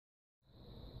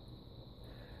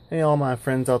Hey all my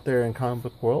friends out there in comic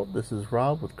book world, this is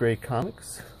Rob with Gray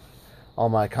Comics. All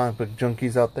my comic book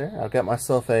junkies out there, I've got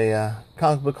myself a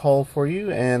comic book haul for you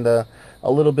and a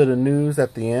little bit of news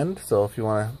at the end. So if you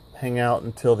want to hang out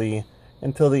until the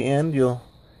end, you'll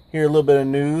hear a little bit of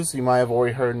news you might have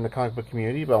already heard in the comic book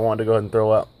community, but I wanted to go ahead and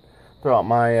throw out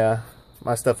my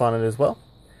my stuff on it as well.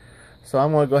 So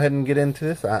I'm going to go ahead and get into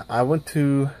this. I went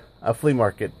to a flea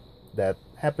market that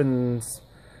happens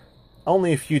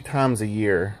only a few times a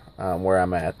year where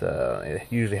I'm at. It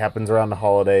usually happens around the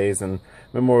holidays, and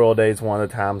Memorial Day is one of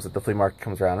the times that the flea market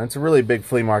comes around. And it's a really big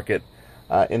flea market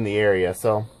in the area,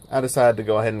 so I decided to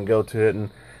go ahead and go to it. And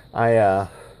I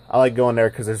like going there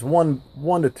because there's one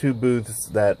to two booths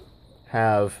that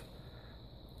have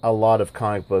a lot of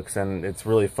comic books, and it's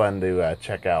really fun to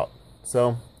check out.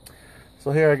 So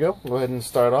here I go. Go ahead and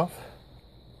start off.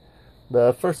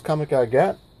 The first comic I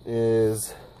got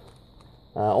is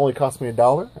only cost me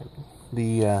 $1.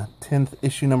 The 10th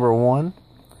issue, number 1.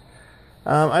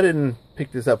 I didn't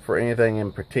pick this up for anything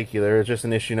in particular. It's just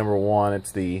an issue number 1.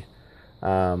 It's the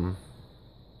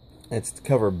it's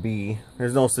cover B.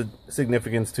 There's no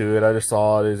significance to it. I just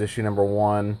saw it as issue number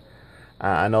 1.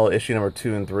 I know issue number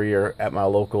 2 and 3 are at my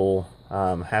local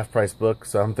half-price book,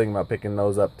 so I'm thinking about picking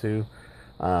those up too.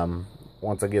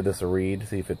 Once I give this a read,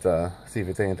 see if it's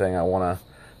anything I want to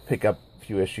pick up a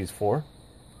few issues for.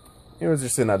 It was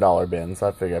just in a $1 bin, so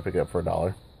I figured I'd pick it up for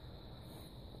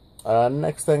 $1.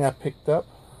 Next thing I picked up,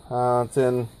 it's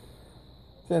in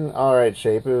alright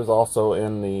shape. It was also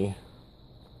in the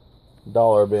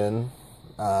 $1 bin.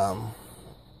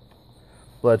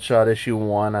 Bloodshot issue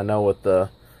 1. I know with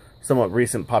the somewhat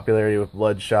recent popularity with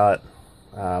Bloodshot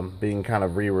being kind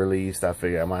of re-released, I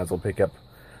figured I might as well pick up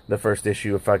the first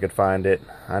issue if I could find it.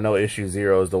 I know issue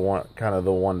 0 is the one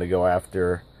to go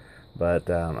after. But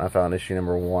I found issue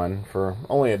number 1 for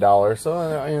only $1,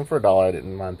 so for $1 I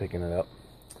didn't mind picking it up.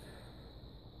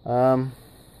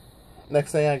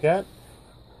 Next thing I got,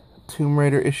 Tomb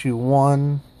Raider issue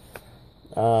 1.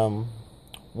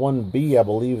 1B I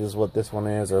believe is what this one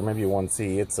is, or maybe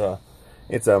 1C.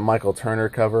 It's a Michael Turner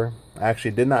cover. I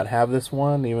actually did not have this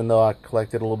one, even though I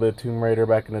collected a little bit of Tomb Raider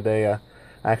back in the day. I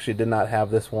actually did not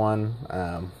have this one,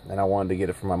 and I wanted to get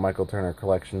it for my Michael Turner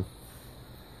collection.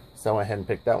 So I went ahead and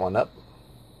picked that one up.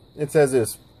 It says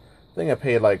this, I think I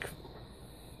paid like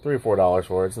 $3 or $4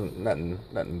 for it. It's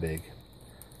nothing big.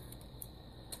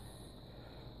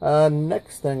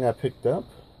 Next thing I picked up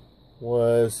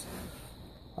was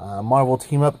Marvel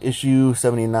Team Up issue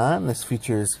 79. This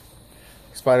features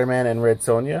Spider-Man and Red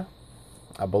Sonja.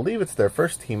 I believe it's their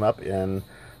first team up in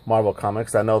Marvel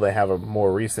Comics. I know they have a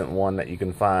more recent one that you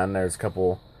can find. There's a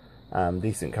couple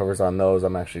decent covers on those.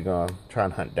 I'm actually going to try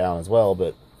and hunt down as well,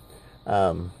 but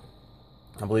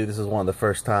I believe this is one of the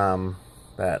first time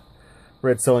that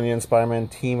Red Sonja and Spider-Man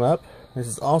team up. This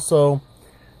is also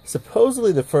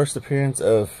supposedly the first appearance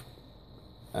of,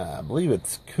 I believe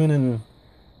it's Kunin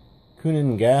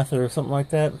Gath or something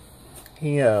like that.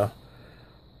 He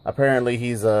apparently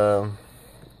he's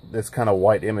this kind of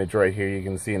white image right here you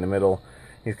can see in the middle.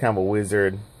 He's kind of a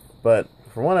wizard, but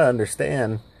from what I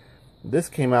understand, this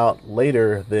came out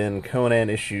later than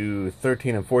Conan issue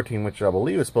 13 and 14, which I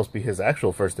believe is supposed to be his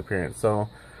actual first appearance. So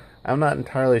I'm not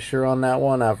entirely sure on that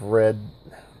one. I've read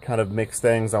kind of mixed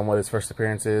things on what his first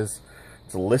appearance is.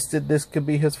 It's listed this could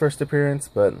be his first appearance,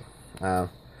 but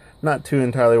not too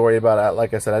entirely worried about it.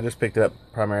 Like I said, I just picked it up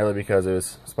primarily because it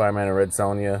was Spider-Man and Red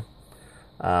Sonja.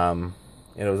 And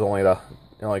it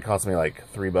only cost me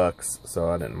like $3, so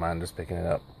I didn't mind just picking it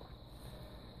up.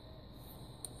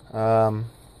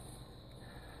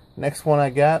 Next one I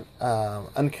got,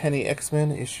 Uncanny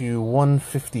X-Men issue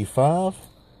 155.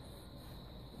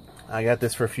 I got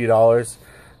this for a few dollars.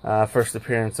 First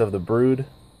appearance of the Brood.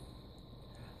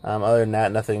 Other than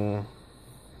that, nothing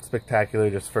spectacular,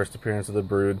 just first appearance of the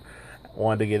Brood.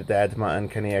 Wanted to get it to add to my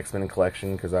Uncanny X-Men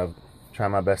collection because I've tried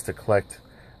my best to collect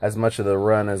as much of the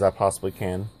run as I possibly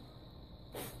can.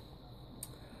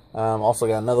 Also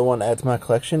got another one to add to my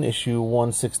collection, issue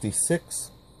 166.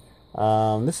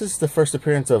 This is the first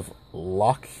appearance of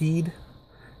Lockheed.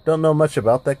 Don't know much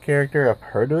about that character. I've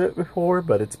heard of it before,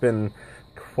 but it's been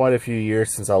quite a few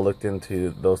years since I looked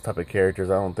into those type of characters.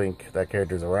 I don't think that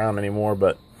character's around anymore,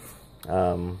 but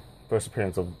first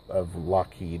appearance of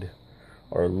Lockheed,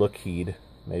 or Lookheed,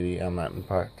 maybe. I'm not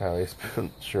entirely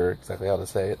sure exactly how to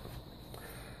say it.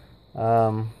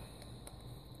 And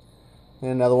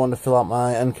another one to fill out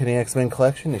my Uncanny X-Men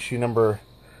collection, issue number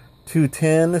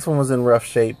 210. This one was in rough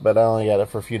shape, but I only got it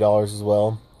for a few dollars as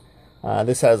well.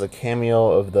 This has a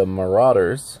cameo of the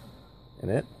Marauders in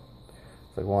it.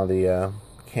 It's like one of the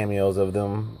cameos of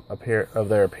them of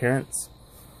their appearance.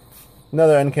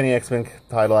 Another Uncanny X-Men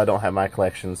title I don't have in my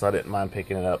collection, so I didn't mind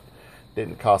picking it up.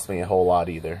 Didn't cost me a whole lot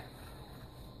either.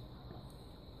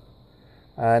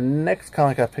 Next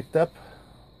comic I picked up,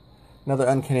 another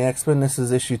Uncanny X-Men. This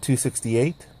is issue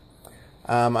 268.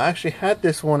 I actually had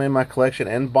this one in my collection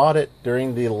and bought it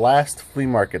during the last flea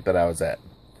market that I was at.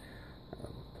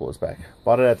 Pull this back.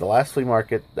 Bought it at the last flea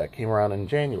market that came around in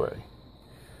January.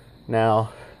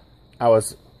 Now, I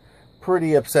was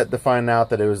pretty upset to find out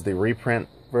that it was the reprint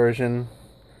version,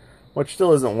 which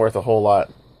still isn't worth a whole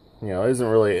lot. You know, isn't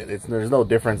really, there's no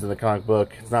difference in the comic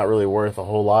book. It's not really worth a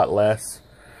whole lot less,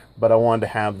 but I wanted to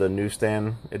have the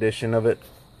newsstand edition of it.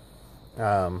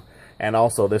 And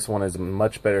also this one is in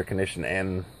much better condition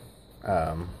and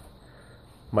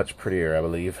much prettier, I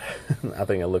believe. I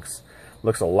think it looks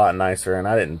a lot nicer, and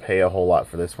I didn't pay a whole lot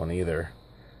for this one either.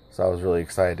 So I was really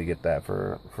excited to get that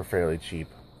for fairly cheap.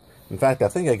 In fact, I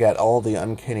think I got all the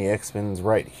Uncanny X-Men's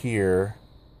right here,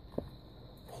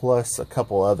 plus a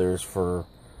couple others for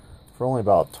only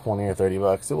about 20 or 30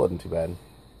 bucks. It wasn't too bad.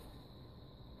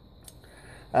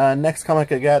 Next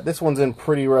comic I got, this one's in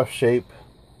pretty rough shape,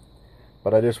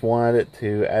 but I just wanted it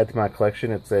to add to my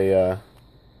collection. It's a,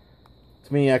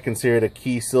 to me, I consider it a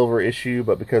key silver issue,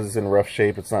 but because it's in rough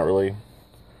shape, it's not really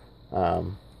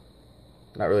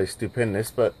stupendous,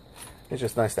 but it's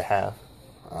just nice to have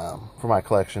for my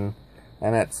collection.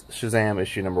 And that's Shazam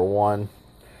issue number 1.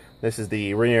 This is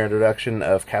the reintroduction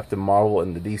of Captain Marvel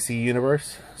in the DC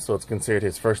universe, so it's considered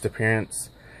his first appearance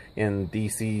in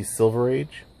DC's Silver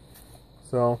Age.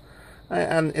 So,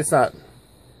 and it's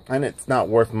not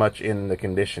worth much in the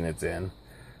condition it's in.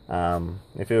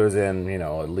 If it was in, you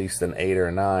know, at least an 8 or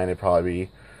a 9, it'd probably be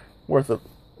worth a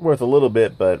little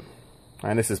bit. But,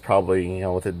 and this is probably, you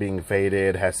know, with it being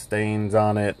faded, has stains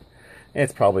on it,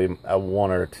 it's probably a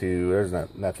 1 or 2. There's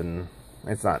nothing.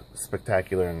 It's not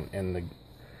spectacular in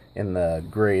the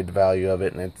grade value of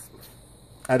it, and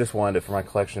I just wanted it for my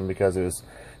collection because it was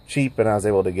cheap and I was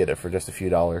able to get it for just a few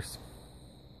dollars.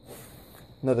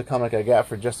 Another comic I got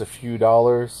for just a few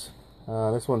dollars.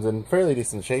 This one's in fairly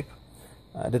decent shape.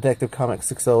 Detective Comic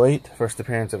 608, first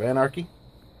appearance of Anarchy.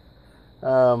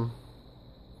 I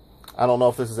don't know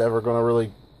if this is ever going to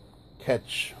really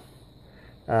catch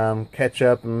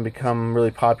up and become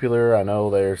really popular. I know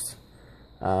there's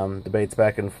debates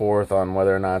back and forth on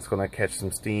whether or not it's going to catch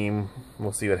some steam.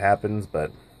 We'll see what happens,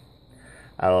 but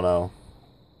I don't know.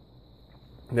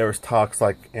 There was talks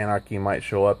like Anarchy might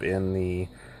show up in the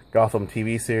Gotham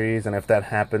TV series, and if that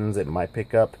happens, it might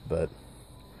pick up. But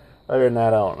other than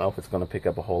that, I don't know if it's going to pick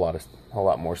up a whole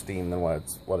lot more steam than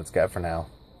what it's got for now.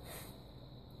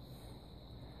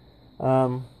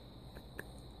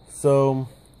 So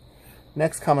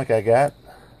next comic I got,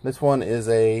 this one is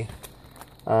a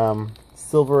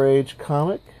Silver Age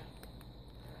comic.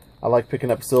 I like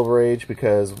picking up Silver Age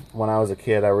because when I was a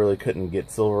kid, I really couldn't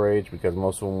get Silver Age because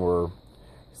most of them were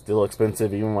still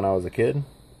expensive even when I was a kid.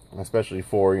 Especially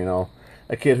for, you know,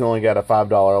 a kid who only got a $5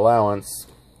 allowance.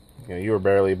 You know, you were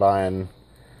barely buying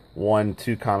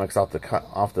 1-2 comics off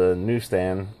the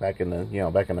newsstand back in the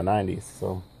 90s,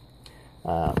 so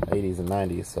 80s and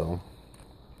 90s. So,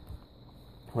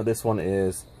 well, this one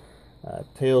is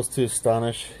Tales to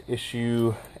Astonish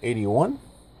issue 81,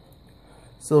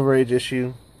 Silver Age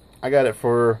issue. I got it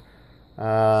for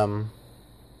 $7.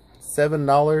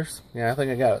 Yeah, I think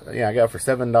I got it for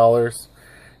 $7.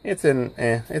 It's in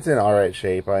alright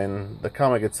shape. The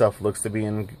comic itself looks to be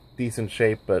in decent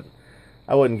shape, but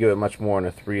I wouldn't give it much more than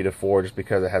a 3 to 4 just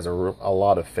because it has a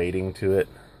lot of fading to it.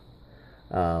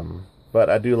 But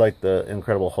I do like the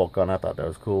Incredible Hulk on. I thought that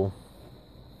was cool.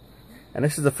 And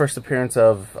this is the first appearance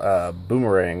of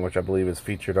Boomerang, which I believe is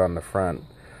featured on the front.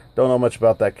 Don't know much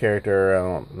about that character. I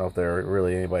don't know if they're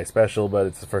really anybody special, but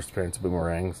it's the first appearance of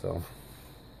Boomerang, so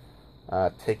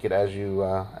take it as you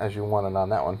want it on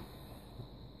that one.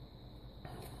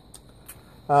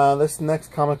 This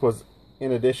next comic was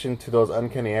in addition to those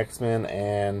Uncanny X-Men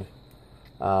and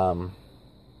a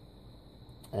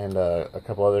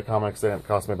couple other comics that it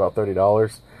cost me about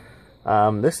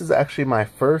 $30. This is actually my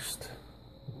first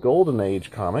Golden Age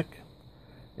comic,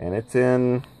 and it's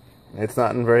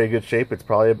not in very good shape. It's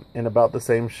probably in about the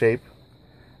same shape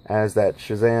as that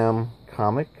Shazam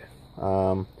comic.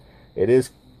 It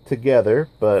is together,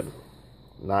 but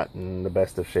not in the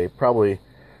best of shape. Probably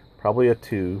a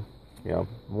 2. You know,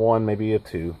 1, maybe a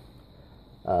 2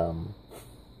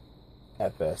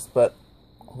 at best. But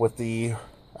with the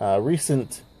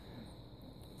recent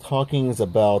talkings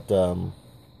about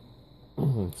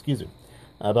excuse me,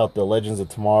 about the Legends of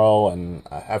Tomorrow, and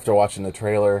after watching the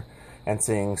trailer and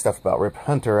seeing stuff about Rip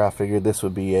Hunter, I figured this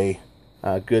would be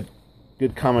a good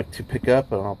comic to pick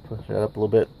up. And I'll push that up a little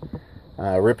bit.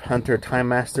 Rip Hunter Time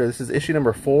Master. This is issue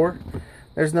number 4.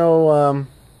 There's no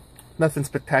nothing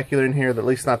spectacular in here, at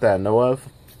least not that I know of.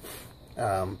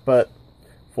 But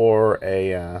for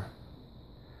it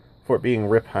being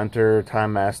Rip Hunter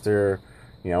Time Master,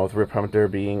 you know, with Rip Hunter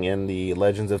being in the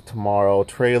Legends of Tomorrow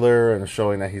trailer and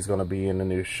showing that he's going to be in the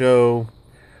new show,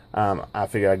 I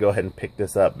figured I'd go ahead and pick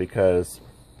this up because,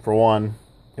 for one,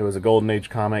 it was a Golden Age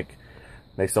comic.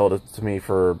 They sold it to me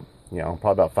for, you know,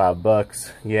 probably about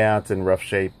 $5. Yeah, it's in rough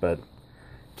shape, but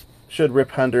should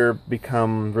Rip Hunter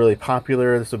become really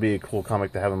popular, this would be a cool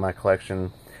comic to have in my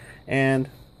collection. And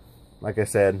like I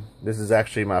said, this is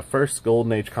actually my first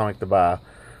Golden Age comic to buy,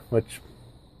 which,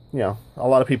 you know, a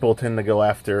lot of people tend to go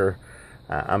after,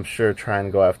 I'm sure, try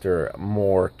and go after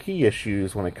more key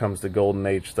issues when it comes to Golden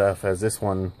Age stuff, as this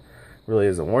one really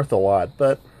isn't worth a lot.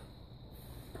 But,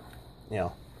 you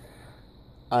know,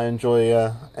 I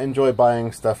enjoy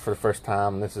buying stuff for the first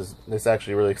time. This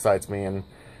actually really excites me, and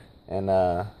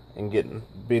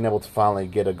being able to finally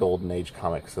get a Golden Age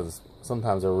comic, because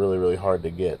sometimes they're really hard to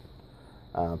get.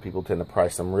 People tend to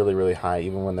price them really high,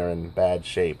 even when they're in bad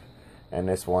shape. And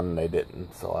this one they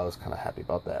didn't, so I was kind of happy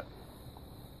about that.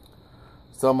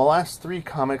 So my last 3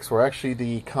 comics were actually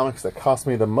the comics that cost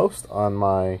me the most on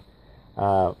my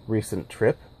recent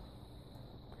trip.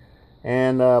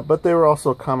 And but they were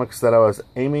also comics that I was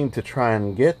aiming to try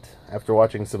and get after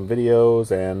watching some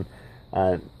videos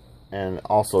and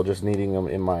also just needing them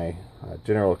in my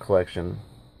general collection.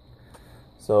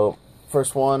 So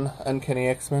first one, Uncanny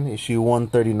X-Men issue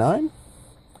 139.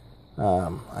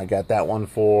 I got that one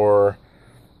for,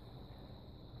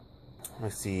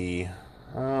 let's see,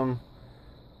 I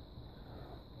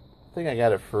think I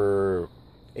got it for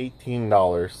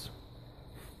 $18.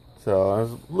 So it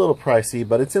was a little pricey,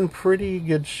 but it's in pretty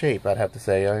good shape, I'd have to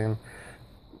say. I mean,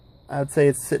 I'd say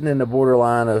it's sitting in the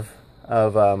borderline of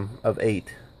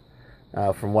 8,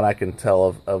 from what I can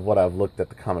tell of what I've looked at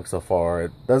the comic so far.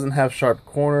 It doesn't have sharp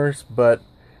corners, but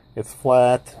it's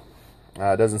flat.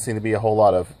 Doesn't seem to be a whole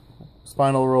lot of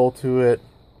spinal roll to it.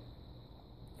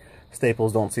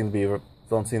 Staples don't seem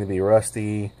to be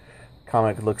rusty.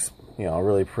 Comic looks, you know,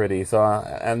 really pretty. So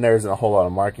and there isn't a whole lot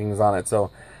of markings on it. So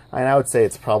I would say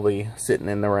it's probably sitting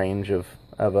in the range of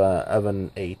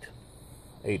an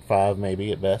 8.5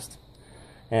 maybe at best.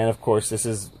 And of course, this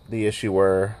is the issue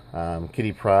where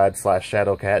Kitty Pryde /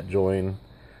 Shadowcat join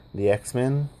the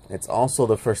X-Men. It's also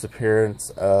the first appearance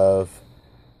of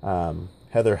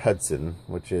Heather Hudson,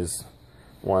 which is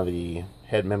one of the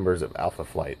head members of Alpha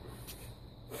Flight.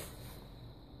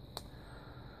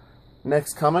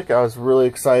 Next comic I was really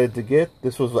excited to get.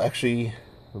 This was actually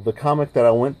the comic that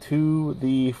I went to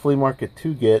the flea market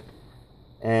to get.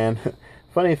 And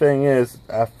funny thing is,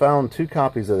 I found 2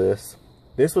 copies of this.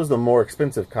 This was the more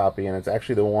expensive copy, and it's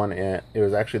actually the one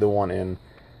in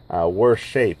worse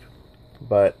shape.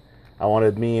 But I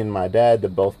wanted me and my dad to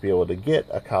both be able to get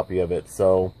a copy of it.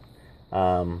 So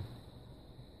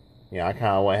you know, I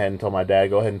kind of went ahead and told my dad,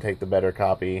 go ahead and take the better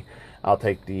copy. I'll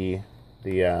take the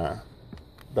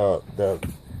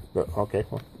okay,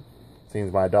 well,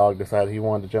 seems my dog decided he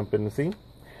wanted to jump in the scene.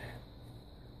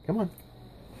 Come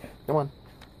on.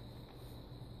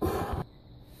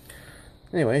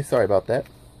 Anyway, sorry about that.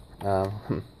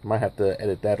 Might have to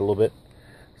edit that a little bit.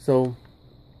 So,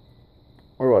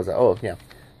 where was I? Oh, yeah.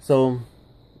 So,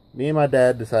 me and my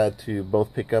dad decided to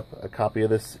both pick up a copy of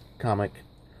this comic.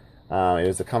 It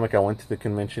was a comic I went to the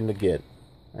convention to get.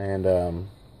 And,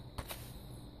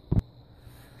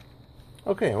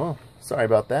 okay, well, sorry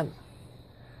about that.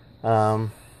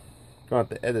 Gonna have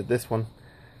to edit this one.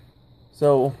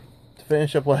 So, to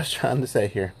finish up what I was trying to say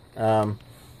here.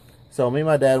 So, me and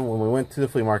my dad, when we went to the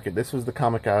flea market, this was the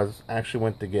comic I actually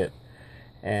went to get.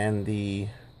 And the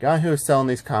guy who was selling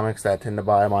these comics that I tend to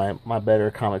buy my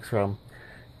better comics from,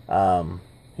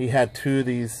 he had 2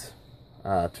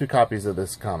 copies of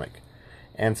this comic.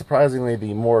 And surprisingly,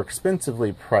 the more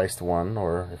expensively priced one,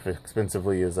 or if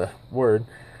expensively is a word,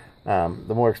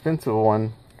 the more expensive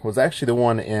one was actually the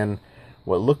one in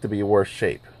what looked to be worse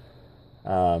shape.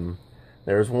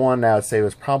 There's one that I would say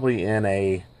was probably in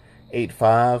a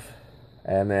 8.5,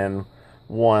 and then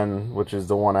one, which is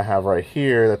the one I have right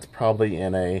here, that's probably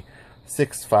in a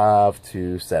 6.5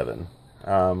 to 7.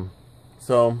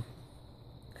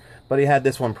 But he had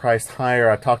this one priced higher.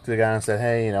 I talked to the guy and said,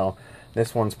 hey, you know,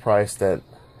 this one's priced at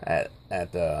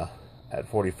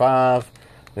 45.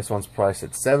 This one's priced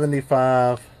at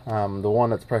 75. The one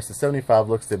that's priced at 75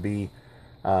 looks to be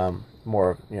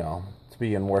more, you know, to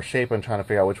be in more shape. I'm trying to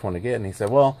figure out which one to get. And he said,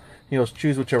 well, you know,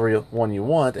 choose whichever one you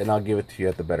want, and I'll give it to you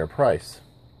at the better price.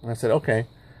 And I said, okay.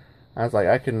 I was like,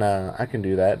 I can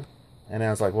do that. And I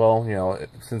was like, well, you know,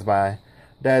 since my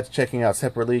Dad's checking out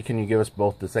separately. Can you give us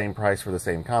both the same price for the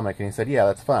same comic? And he said, yeah,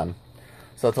 that's fine.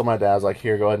 So I told my dad, I was like,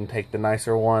 here, go ahead and take the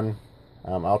nicer one.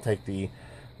 I'll take the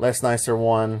less nicer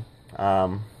one.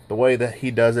 The way that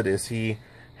he does it is he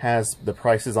has the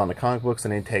prices on the comic books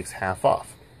and he takes half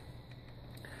off.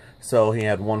 So he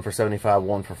had one for 75,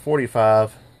 one for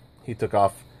 45. He took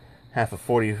off half of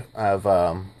 45,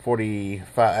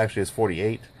 actually it's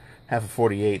 48, half of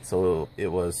 48, so it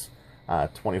was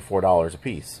 $24 a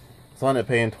piece. So I ended up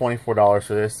paying $24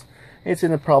 for this. It's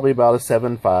in probably about a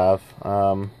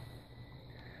 7.5,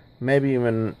 maybe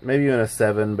even a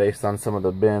 7 based on some of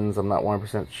the bins. I'm not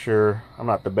 100% sure. I'm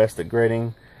not the best at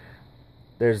grading.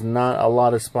 There's not a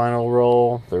lot of spinal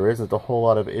roll. There isn't a whole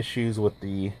lot of issues with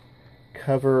the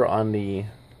cover on the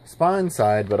spine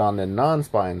side, but on the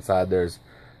non-spine side there's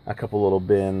a couple little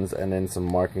bins and then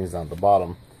some markings on the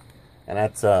bottom. And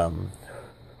that's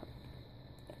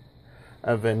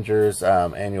Avengers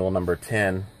annual number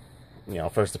 10, you know,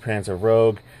 first appearance of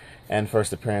Rogue and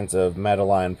first appearance of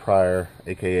Madeline Pryor,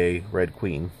 aka Red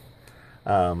Queen.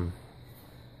 And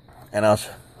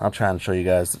I'll try and show you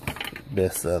guys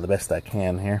this the best I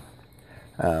can here.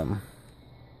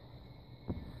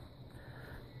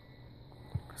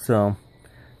 So,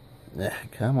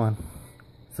 come on,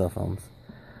 cell phones.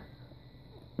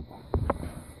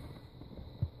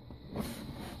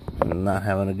 I'm not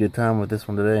having a good time with this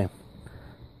one today.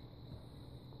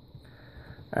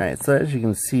 Alright, so as you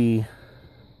can see,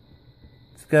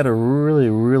 it's got a really,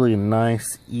 really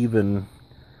nice, even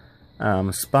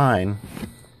spine,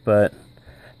 but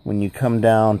when you come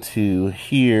down to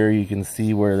here, you can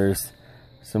see where there's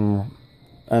some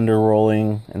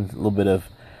under-rolling and a little bit of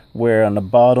wear on the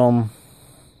bottom,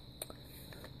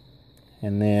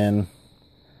 and then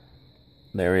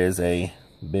there is a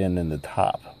bend in the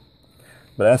top.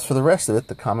 But as for the rest of it,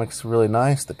 the comic's really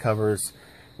nice. The cover's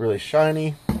really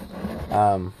shiny.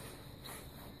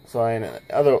 So in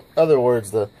other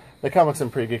words, the comic's in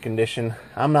pretty good condition.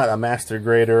 I'm not a master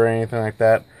grader or anything like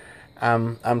that.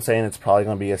 I'm saying it's probably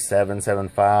going to be a 7,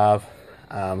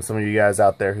 7.5. Some of you guys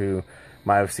out there who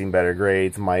might have seen better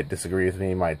grades might disagree with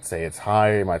me, might say it's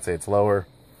higher, might say it's lower.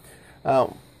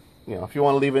 You know, if you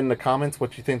want to leave it in the comments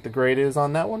what you think the grade is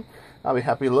on that one, I'll be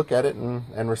happy to look at it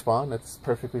and respond. That's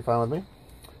perfectly fine with me.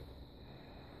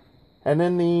 And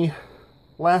then the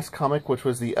last comic, which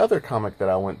was the other comic that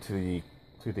I went to the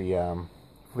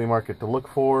flea market to look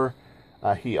for,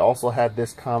 he also had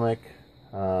this comic.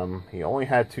 He only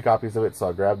had 2 copies of it, so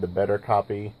I grabbed the better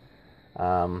copy.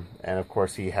 And of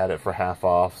course he had it for half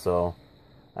off, so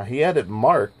he had it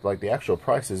marked, like the actual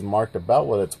price is marked about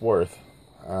what it's worth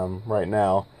right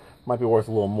now. Might be worth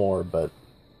a little more, but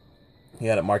he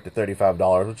had it marked at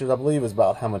 $35, which is, I believe, is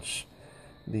about how much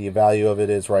the value of it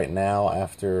is right now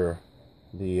after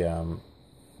the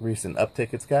recent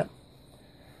uptick it's got.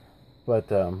 But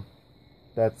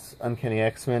that's Uncanny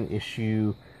X-Men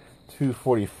issue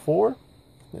 244.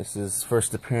 This is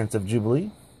first appearance of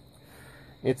Jubilee.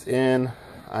 It's in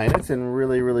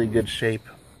really, really good shape.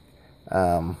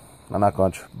 I'm not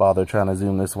going to bother trying to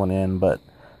zoom this one in, but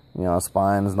you know,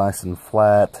 spine's nice and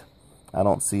flat. I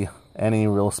don't see any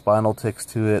real spinal ticks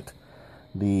to it.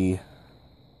 The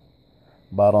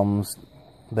bottom's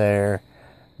there.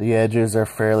 The edges are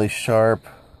fairly sharp.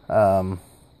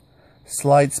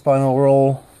 Slight spinal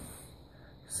roll.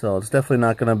 So it's definitely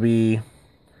not going to be,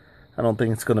 I don't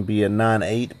think it's going to be a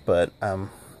 9.8, but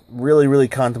I'm really, really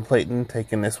contemplating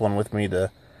taking this one with me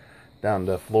down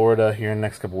to Florida here in the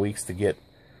next couple weeks to get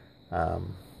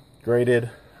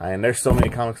graded. And there's so many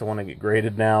comics I want to get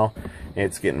graded now.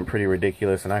 It's getting pretty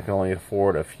ridiculous, and I can only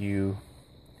afford a few.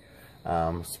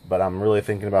 But I'm really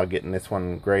thinking about getting this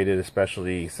one graded,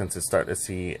 especially since it's starting to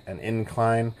see an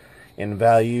incline in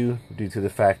value due to the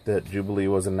fact that Jubilee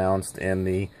was announced in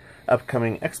the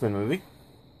upcoming X-Men movie.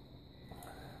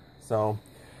 So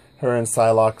her and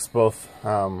Psylocke's both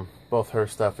her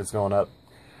stuff is going up.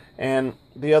 And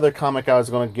the other comic I was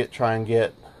going to try and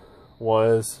get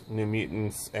was New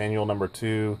Mutants Annual number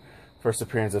 2, first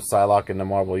appearance of Psylocke in the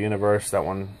Marvel Universe. That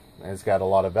one has got a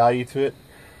lot of value to it.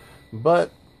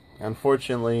 But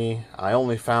unfortunately, I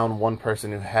only found one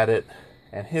person who had it,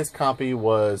 and his copy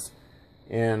was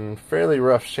in fairly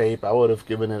rough shape. I would have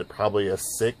given it probably a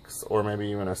 6 or maybe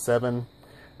even a 7,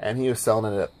 and he was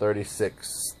selling it at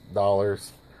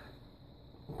 $36.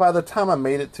 By the time I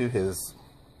made it to his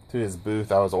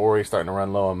booth, I was already starting to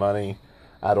run low on money.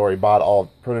 I'd already bought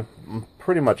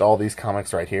pretty much all these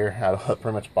comics right here. I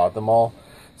pretty much bought them all,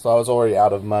 so I was already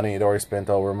out of money. I'd already spent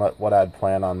over what I'd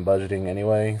planned on budgeting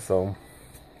anyway, so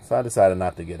I decided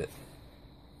not to get it.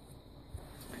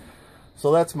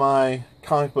 So that's my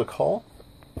comic book haul.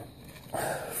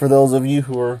 For those of you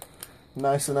who are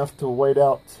nice enough to wait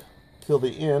out till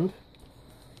the end.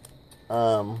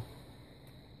 I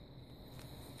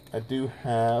do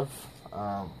have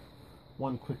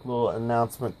one quick little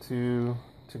announcement to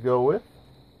go with.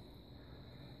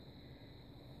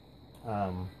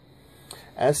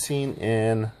 As seen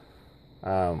in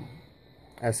one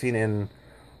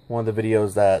of the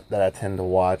videos that I tend to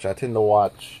watch. I tend to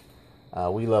watch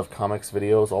We Love Comics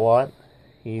videos a lot.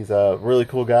 He's a really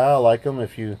cool guy. I like him.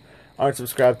 If you aren't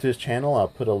subscribed to his channel, I'll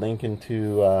put a link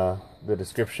into the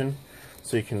description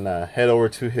so you can head over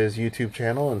to his YouTube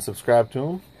channel and subscribe to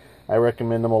him. I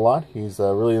recommend him a lot. He's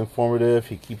really informative.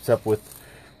 He keeps up with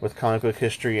comic book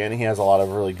history, and he has a lot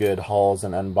of really good hauls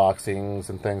and unboxings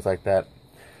and things like that.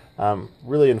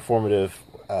 Really informative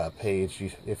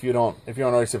page. If you don't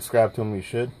already subscribe to him, you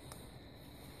should.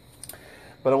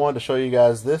 But I wanted to show you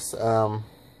guys this.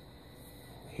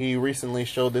 He recently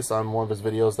showed this on one of his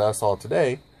videos that I saw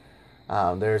today.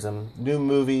 There's a new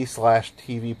movie /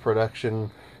 TV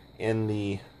production in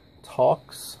the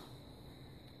talks,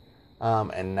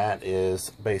 and that is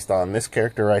based on this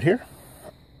character right here,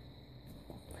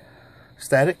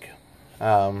 Static.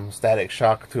 Static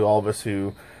shock to all of us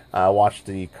who watched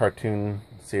the cartoon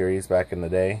series back in the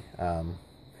day.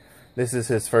 This is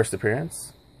his first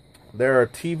appearance. There are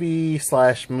TV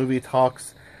 / movie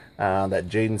talks that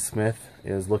Jaden Smith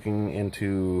is looking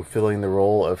into filling the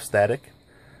role of Static.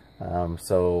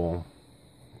 So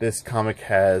this comic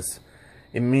has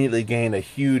immediately gained a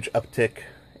huge uptick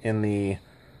in the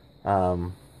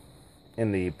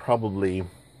probably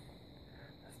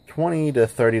 $20 to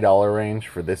 $30 range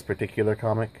for this particular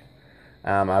comic.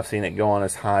 I've seen it go on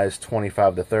as high as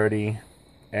 $25 to $30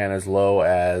 and as low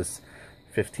as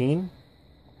 $15.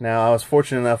 Now, I was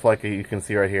fortunate enough, like you can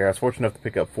see right here, I was fortunate enough to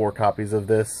pick up 4 copies of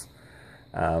this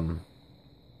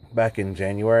back in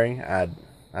January. I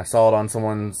saw it on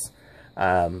someone's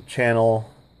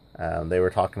channel. They were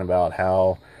talking about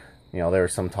how, you know, there were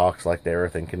some talks like they were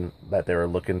thinking that they were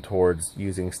looking towards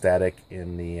using Static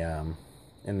in the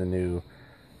new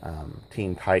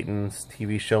Teen Titans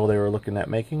TV show they were looking at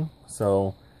making.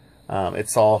 So it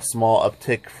saw a small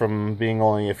uptick from being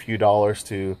only a few dollars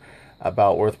to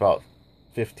worth about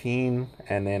 $15,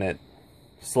 and then it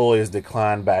slowly has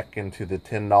declined back into the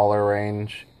 $10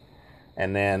 range.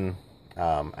 And then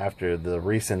after the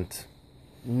recent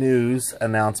news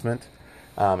announcement,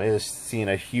 it has seen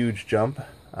a huge jump.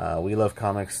 We Love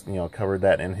Comics, you know, covered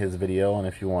that in his video, and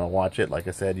if you want to watch it, like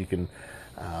I said, you can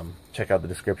check out the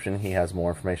description. He has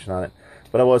more information on it.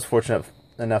 But I was fortunate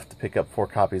enough to pick up 4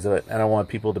 copies of it, and I want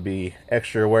people to be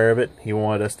extra aware of it. He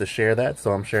wanted us to share that,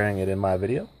 so I'm sharing it in my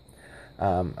video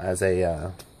as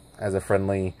a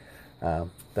friendly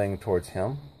thing towards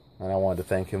him, and I wanted to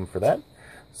thank him for that.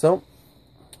 So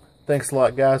thanks a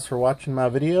lot, guys, for watching my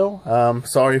video.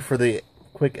 Sorry for the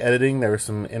quick editing. There were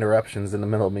some interruptions in the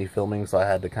middle of me filming, so I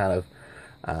had to kind of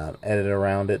edit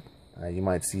around it. You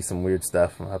might see some weird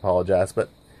stuff. I apologize, but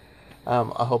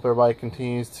I hope everybody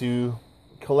continues to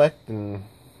collect and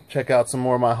check out some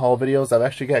more of my haul videos. I've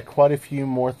actually got quite a few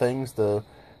more things to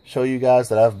show you guys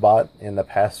that I've bought in the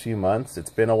past few months.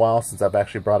 It's been a while since I've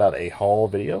actually brought out a haul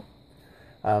video,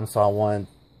 so I wanted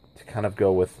to kind of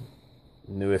go with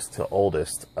newest to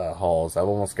oldest hauls. I've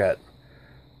almost got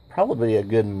probably a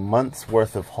good month's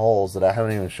worth of hauls that I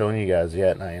haven't even shown you guys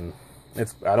yet. I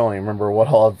don't even remember what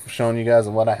haul I've shown you guys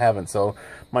and what I haven't, so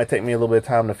it might take me a little bit of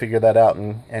time to figure that out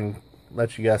and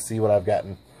let you guys see what I've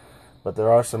gotten. But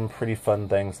there are some pretty fun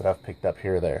things that I've picked up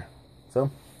here or there. So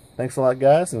thanks a lot,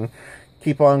 guys, and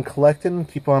keep on collecting,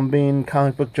 keep on being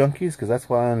comic book junkies, because that's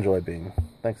what I enjoy being.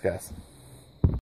 Thanks, guys.